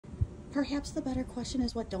Perhaps the better question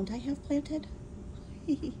is, what don't I have planted?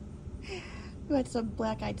 We got some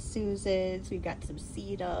black-eyed Susans, we've got some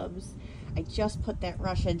sedums. I just put that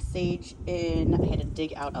Russian sage in. I had to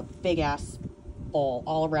dig out a big-ass bowl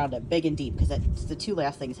all around it, big and deep, because the two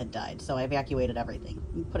last things had died, so I evacuated everything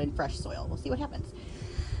and put in fresh soil. We'll see what happens.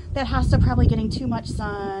 That hosta probably getting too much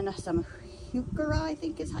sun. Some heuchera, I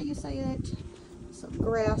think is how you say it. Some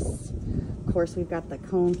grass. Of course, we've got the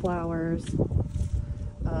coneflowers.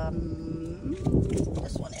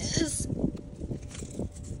 This one is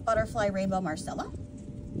butterfly rainbow Marcella.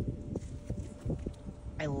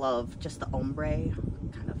 I love just the ombre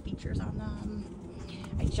kind of features on them.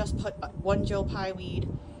 I just put one Joe Pye weed.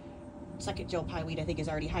 Second Joe Pye weed I think is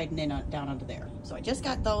already hiding in down under there. So I just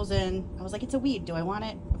got those in. I was like, it's a weed. Do I want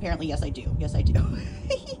it? Apparently, yes, I do. Yes, I do.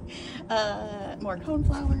 More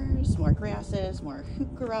coneflowers, more grasses, more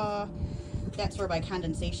heuchera. That's where my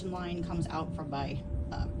condensation line comes out from my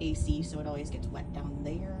AC, so it always gets wet down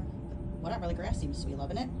there. But whatever, the grass seems to be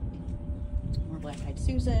loving it. More black-eyed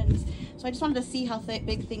Susans. So I just wanted to see how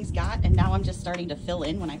big things got, and now I'm just starting to fill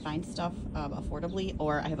in when I find stuff affordably.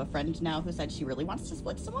 Or I have a friend now who said she really wants to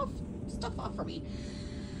split some stuff off for me.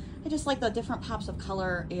 I just like the different pops of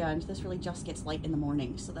color, and this really just gets light in the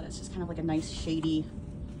morning, so that it's just kind of like a nice shady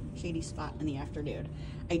spot in the afternoon.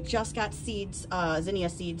 I just got seeds, zinnia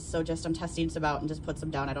seeds, so I'm testing some out and just put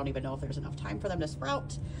some down. I don't even know if there's enough time for them to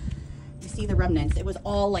sprout. You see the remnants. It was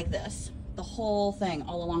all like this. The whole thing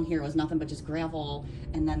all along here was nothing but just gravel,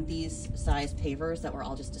 and then these size pavers that were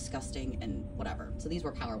all just disgusting and whatever. So these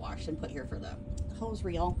were power washed and put here for the hose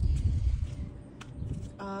reel.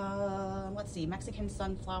 Let's see, Mexican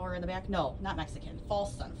sunflower in the back. No, not Mexican,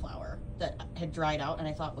 false sunflower that had dried out and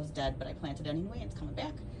I thought was dead, but I planted anyway. It's coming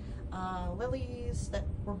back. Lilies that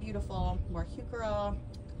were beautiful. More heuchera.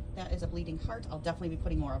 That is a bleeding heart. I'll definitely be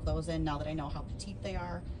putting more of those in now that I know how petite they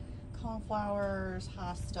are. Coneflowers,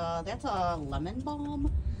 hosta. That's a lemon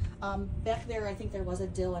balm. Back there, I think there was a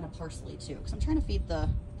dill and a parsley too, because I'm trying to feed the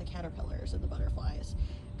caterpillars and the butterflies.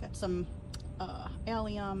 Got some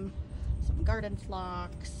allium, some garden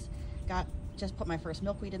phlox. Just put my first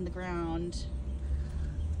milkweed in the ground.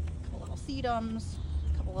 A couple little sedums,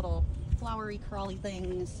 a couple little flowery crawly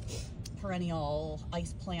things, perennial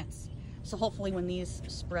ice plants. So hopefully when these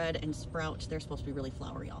spread and sprout, they're supposed to be really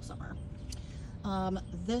flowery all summer.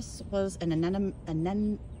 This was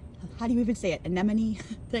an how do you even say it? Anemone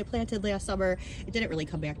that I planted last summer. It didn't really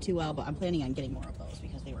come back too well, but I'm planning on getting more of those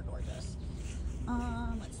because they were gorgeous.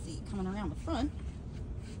 Let's see, coming around the front,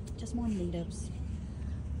 just more natives.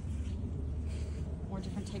 More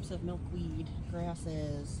different types of milkweed,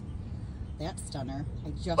 grasses. That stunner.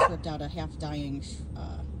 I just ripped out a half-dying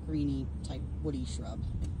greeny type woody shrub.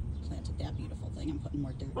 Planted that beautiful thing. I'm putting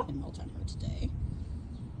more dirt and mulch on her today.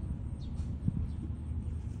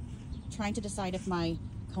 Trying to decide if my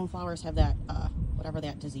coneflowers have that, whatever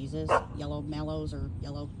that disease is, yellow mallows or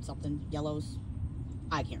yellow something, yellows.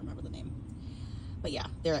 I can't remember the name. But yeah,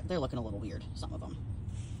 they're looking a little weird, some of them.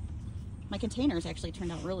 My containers actually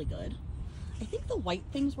turned out really good. I think the white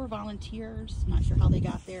things were volunteers. I'm not sure how they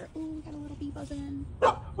got there. Oh, we got a little bee buzzing.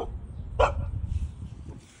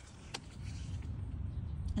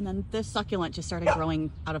 And then this succulent just started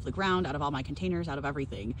growing out of the ground, out of all my containers, out of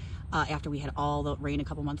everything, after we had all the rain a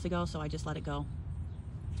couple months ago, so I just let it go.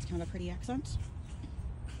 It's kind of a pretty accent.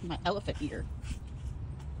 My elephant eater,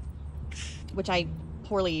 which I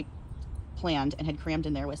poorly planned and had crammed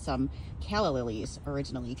in there with some calla lilies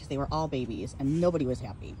originally because they were all babies and nobody was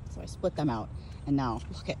happy. So I split them out, and now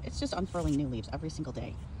look at it's just unfurling new leaves every single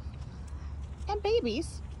day. And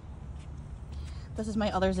babies. This is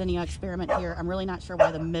my other zinnia experiment here. I'm really not sure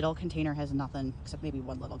why the middle container has nothing except maybe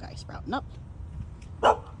one little guy sprouting up.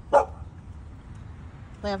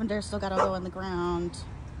 Lavender still got to go in the ground.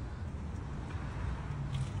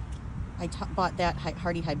 I bought that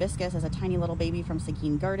hardy hibiscus as a tiny little baby from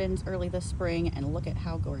Seguin Gardens early this spring, and look at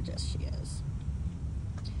how gorgeous she is.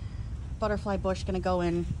 Butterfly bush gonna go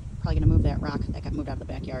in, probably gonna move that rock that got moved out of the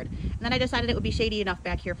backyard. And then I decided it would be shady enough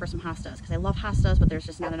back here for some hostas, because I love hostas, but there's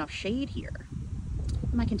just not enough shade here.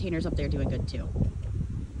 And my containers up there doing good too.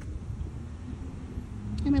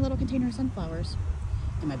 And my little container of sunflowers.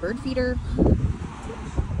 And my bird feeder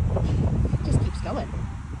just keeps going.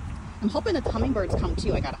 I'm hoping that the hummingbirds come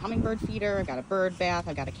too. I got a hummingbird feeder, I got a bird bath,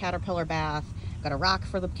 I got a caterpillar bath, got a rock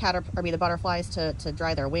for the the butterflies to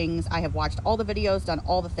dry their wings. I have watched all the videos, done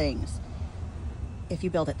all the things. If you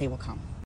build it, they will come.